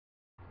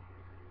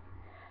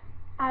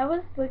I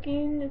was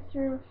looking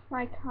through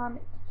my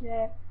comments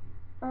today.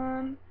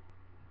 I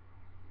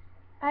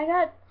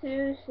got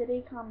two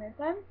shitty comments.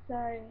 I'm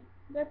sorry.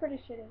 They're pretty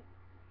shitty.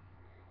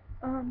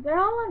 They're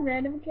all on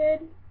Random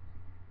Kid.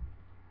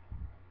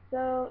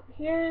 So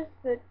here's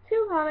the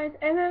two comments,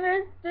 and then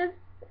there's this.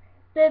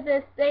 They're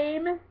the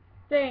same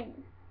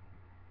thing.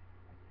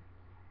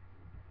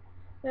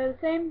 They're the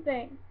same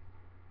thing.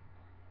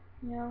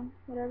 You know,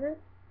 whatever.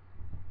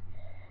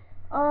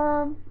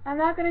 I'm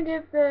not gonna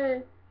give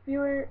the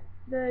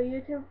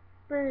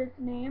YouTuber's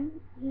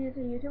name. He's a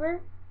YouTuber.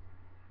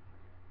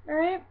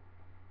 Alright?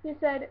 He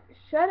said,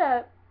 "Shut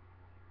up,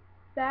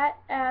 fat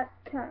ass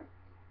cunt."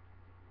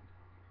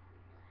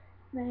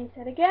 And then he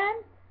said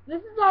again,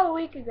 this is all a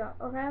week ago,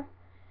 okay?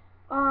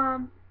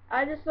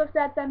 I just looked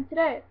at them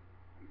today.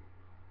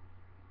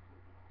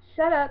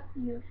 "Shut up,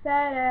 you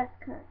fat ass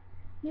cunt."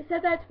 He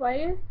said that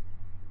twice.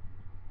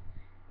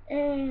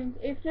 And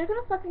if you're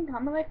gonna fucking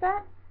comment like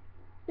that,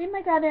 leave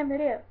my goddamn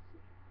videos.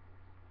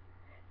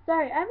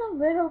 Sorry, I'm a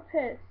little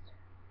pissed.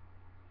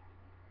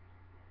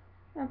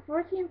 I'm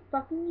 14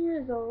 fucking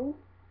years old.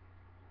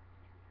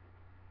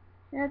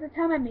 And at the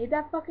time I made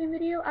that fucking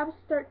video, I was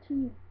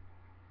 13.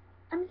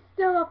 I'm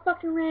still a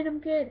fucking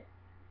random kid.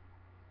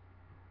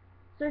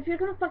 So if you're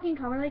gonna fucking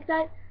comment like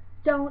that,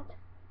 don't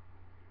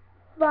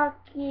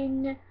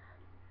fucking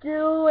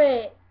do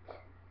it.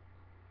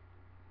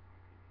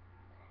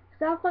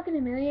 Cause I'll fucking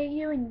humiliate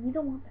you and you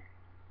don't want that.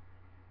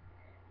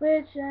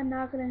 Which I'm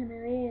not gonna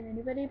humiliate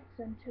anybody because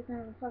I'm too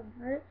kind of a fucking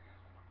heart.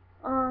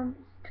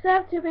 Cause I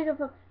have too big of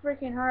a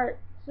freaking heart.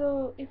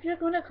 So if you're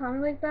gonna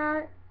comment like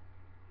that,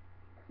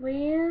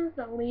 please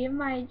leave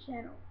my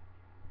channel.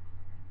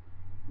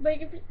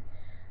 Like if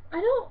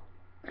I don't,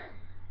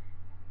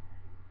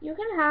 you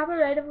can have a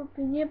right of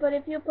opinion, but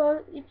if you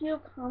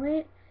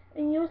comment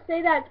and you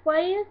say that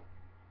twice,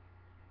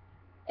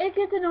 it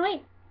gets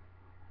annoying.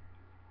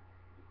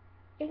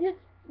 It gets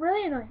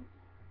really annoying.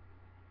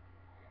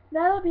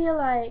 That'll be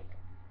like,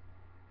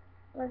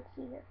 let's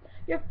see here,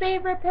 your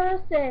favorite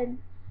person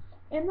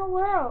in the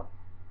world.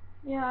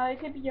 You know, it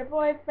could be your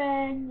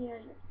boyfriend,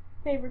 your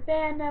favorite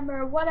band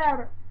member,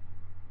 whatever.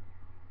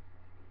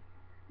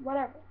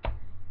 Whatever.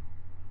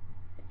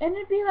 And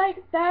it'd be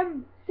like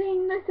them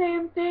saying the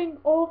same thing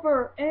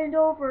over and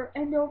over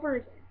and over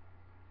again.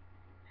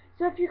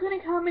 So if you're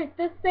gonna comment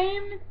the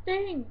same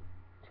thing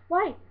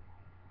twice,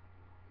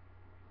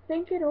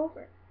 think it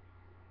over.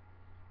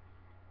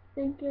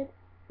 Think it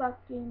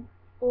fucking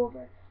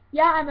over.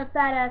 Yeah, I'm a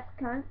fat ass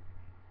cunt,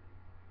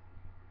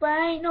 but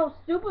I ain't no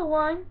stupid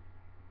one.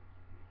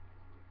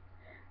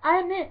 I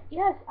admit,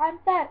 yes, I'm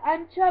fat,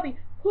 I'm chubby.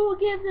 Who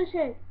gives a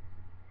shit?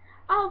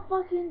 I'll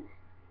fucking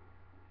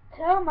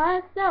tell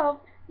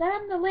myself that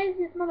I'm the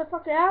laziest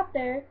motherfucker out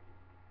there,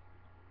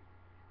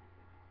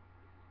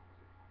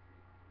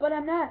 but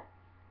I'm not.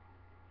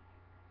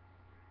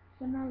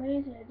 I'm not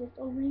lazy. I just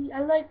overeat.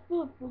 I like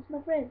food. Food's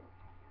my friend.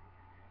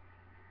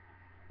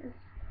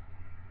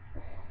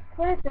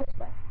 Put it this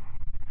way: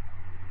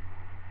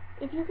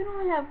 if you can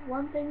only have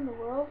one thing in the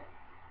world,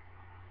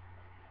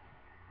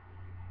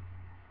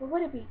 what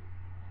would it be?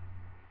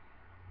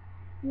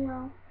 You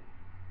know,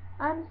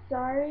 I'm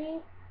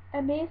sorry.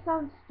 It may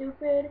sound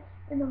stupid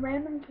in the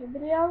random kid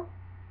video.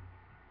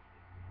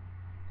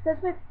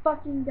 That's my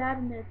fucking dad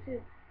in there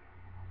too.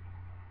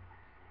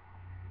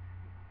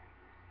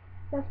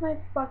 That's my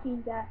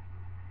fucking dad.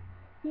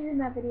 He's in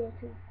that video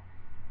too.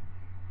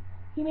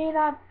 He may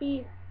not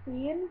be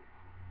seen,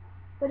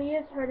 but he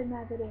is heard in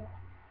that video.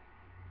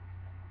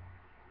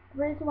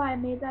 The reason why I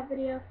made that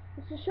video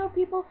is to show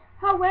people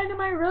how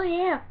random I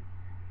really am.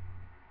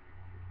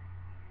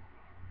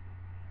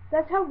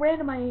 That's how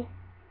random I am.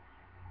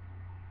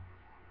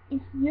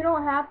 You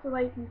don't have to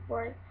like me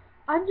for it.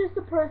 I'm just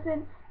a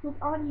person who's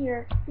on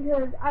here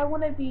because I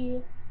want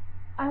to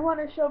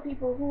show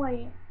people who I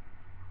am.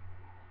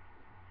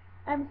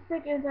 I'm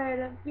sick and tired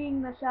of being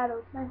in the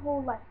shadows my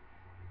whole life.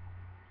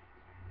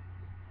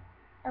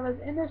 I was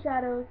in the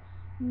shadows.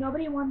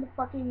 Nobody wanted to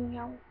fucking hang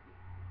out with me.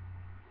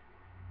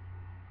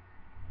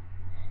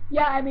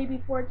 Yeah, I may be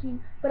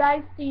 14, but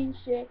I've seen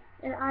shit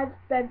and I've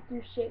been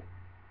through shit.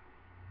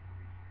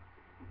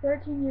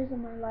 13 years of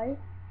my life,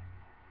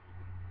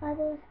 I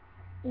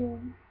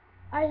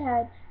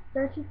had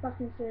 13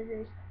 fucking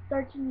surgeries.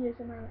 13 years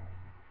of my life.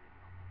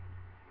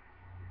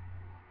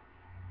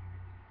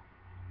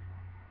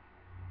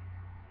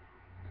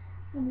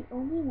 I'm the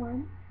only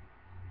one,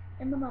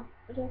 and my mom,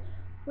 okay?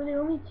 We're the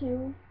only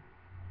two,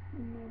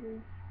 and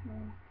maybe my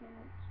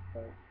parents,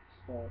 but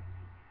still.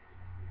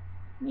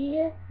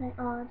 Me, my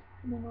aunt,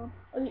 and my mom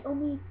are the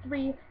only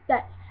three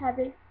that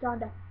haven't gone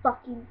to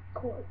fucking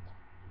court.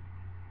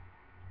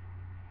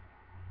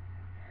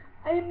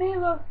 I may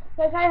look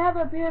like I have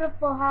a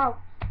beautiful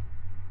house,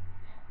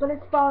 but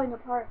it's falling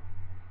apart.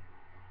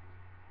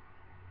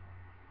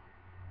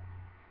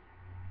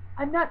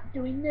 I'm not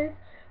doing this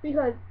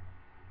because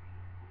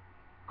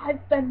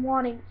I've been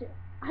wanting to.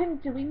 I'm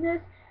doing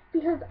this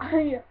because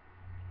I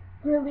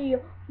really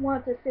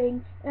want to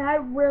sing and I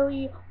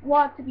really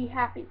want to be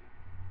happy.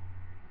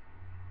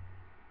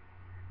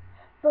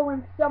 But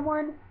when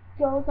someone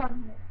goes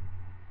on here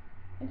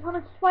and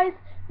comments twice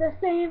the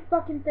same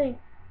fucking thing.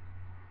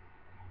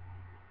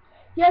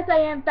 Yes, I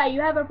am fat.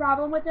 You have a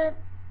problem with it?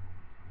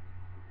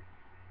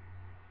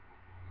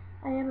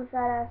 I am a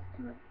fat ass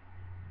cunt.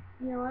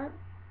 You know what?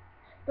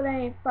 But I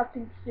ain't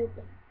fucking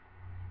stupid.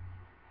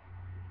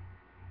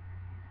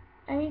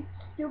 I ain't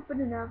stupid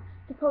enough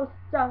to post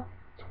stuff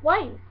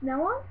twice.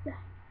 Now on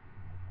that.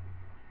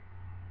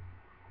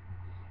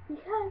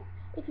 Because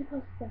if you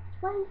post stuff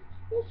twice,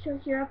 it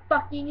shows you're a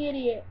fucking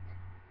idiot.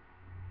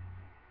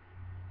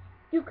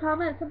 You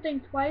comment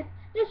something twice,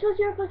 it shows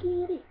you're a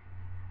fucking idiot.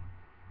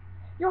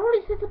 You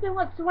already said something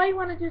once, so why you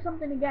want to do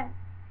something again?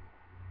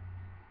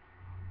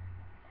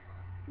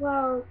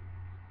 Well,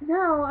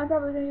 no, I'm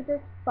probably gonna get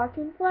this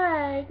fucking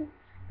flag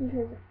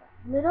because of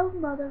a little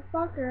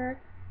motherfucker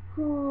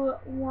who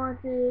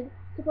wanted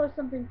to post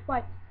something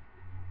twice.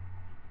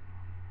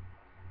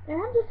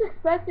 And I'm just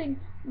expressing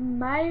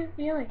my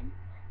feelings,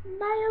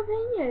 my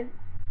opinions.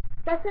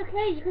 That's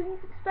okay, you can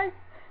just express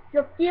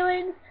your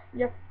feelings,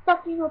 your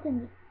fucking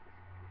opinions.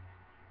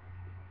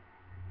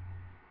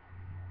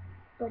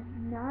 But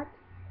not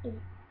a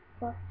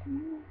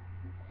fucking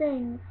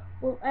thing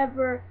will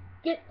ever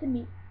get to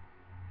me.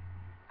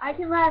 I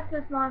can last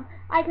this long,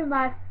 I can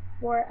last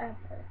forever.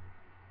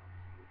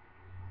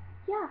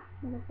 Yeah,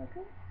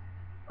 motherfucker.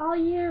 All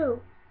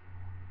you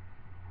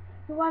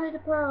who wanted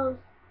to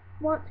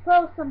want to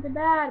post something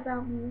bad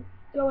about me,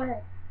 go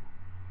ahead.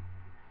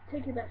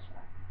 Take your best shot.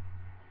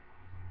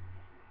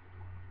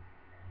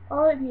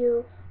 All of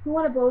you who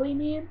want to bully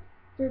me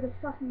through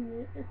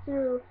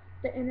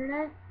the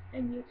internet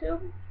and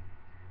YouTube,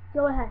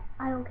 go ahead.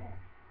 I don't care.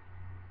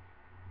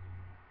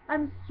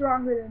 I'm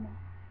stronger than that.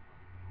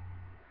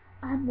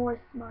 I'm more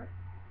smart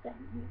than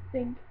you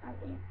think I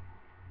am.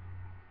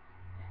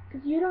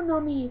 Because you don't know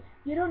me.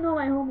 You don't know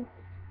my home life.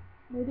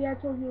 Maybe I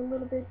told you a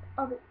little bit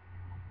of it.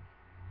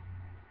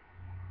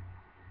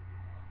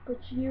 But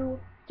you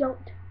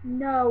don't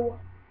know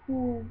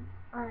who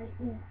I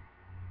am.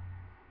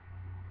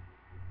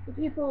 The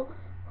people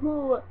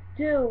who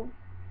do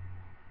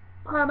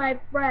are my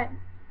friends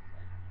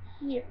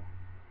here.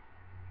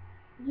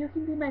 You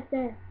can be my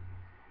fan.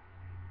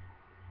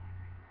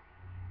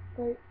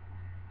 But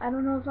I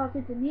don't know if I'll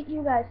get to meet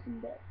you guys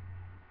someday.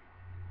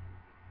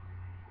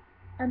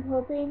 I'm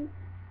hoping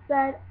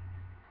that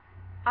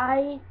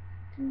I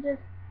can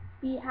just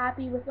be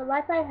happy with the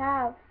life I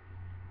have.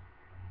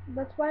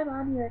 That's why I'm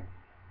on here.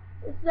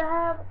 Is to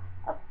have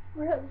a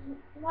brilliant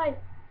life.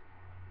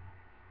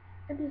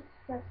 And be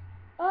successful.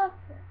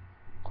 Okay.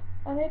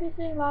 I may be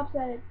saying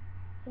lopsided.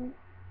 Don't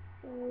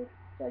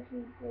judge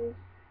me, please.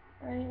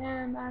 I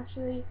am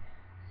actually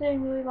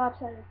saying really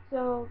lopsided,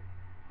 so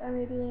I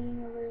may be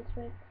leaning over this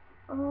way.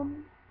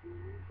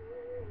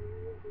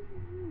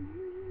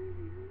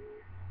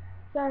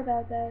 Sorry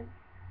about that.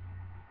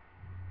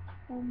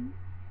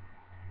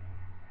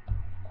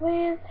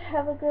 Please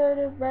have a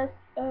good rest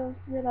of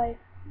your life.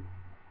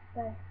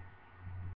 Bye.